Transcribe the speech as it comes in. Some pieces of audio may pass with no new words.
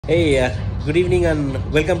Hey, good evening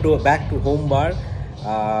and welcome to back to Home Bar.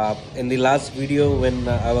 In the last video, when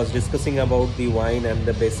I was discussing about the wine and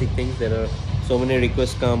the basic things, there are so many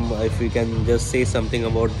requests come if we can just say something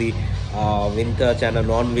about the vintage and a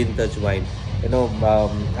non-vintage wine.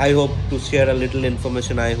 I hope to share a little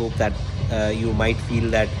information. I hope that you might feel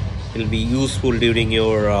that will be useful during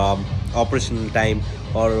your operational time,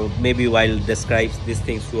 or maybe while describes these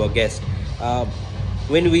things to a guest.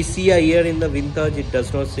 When we see a year in the vintage, it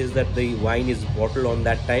does not say that the wine is bottled on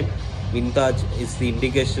that time. Vintage is the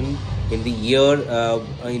indication in the year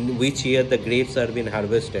in which year the grapes are being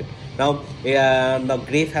harvested. Now the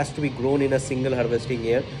grape has to be grown in a single harvesting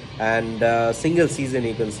year and single season,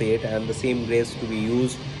 you can say it, and the same grapes to be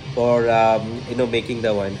used for making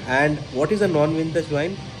the wine. And what is a non-vintage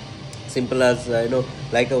wine? Simple as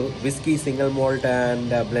like a whiskey single malt and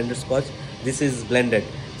blended scotch. This is blended,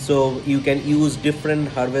 so you can use different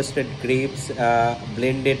harvested grapes,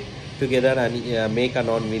 blend it together and make a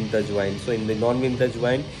non-vintage wine. So in the non-vintage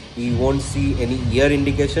wine you won't see any year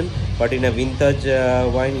indication, but in a vintage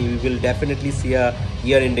wine you will definitely see a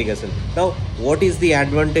year indication. Now, what is the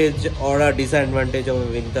advantage or a disadvantage of a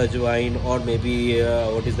vintage wine, or maybe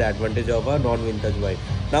what is the advantage of a non-vintage wine?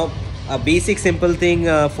 Now, a basic simple thing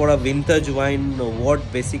for a vintage wine,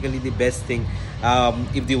 what basically the best thing,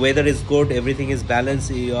 if the weather is good, everything is balanced,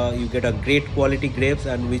 you get a great quality grapes,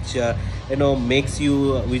 and which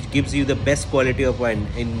which gives you the best quality of wine.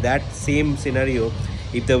 In that same scenario,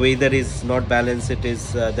 if the weather is not balanced, it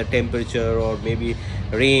is the temperature or maybe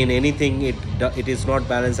rain, anything, it is not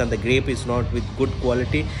balanced and the grape is not with good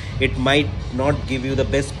quality, it might not give you the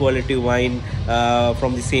best quality wine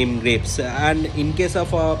from the same grapes. And in case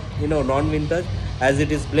of a non-vintage, as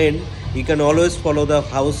it is blend, you can always follow the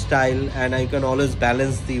house style and you can always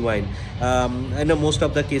balance the wine. I know most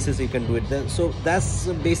of the cases you can do it there. So that's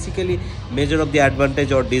basically measure of the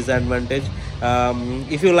advantage or disadvantage.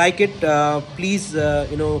 If you like it, please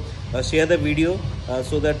share the video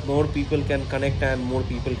so that more people can connect and more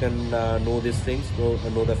people can know these things,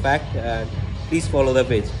 know the fact, and please follow the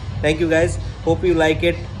page. Thank you guys, hope you like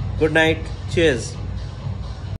it. Good night, cheers.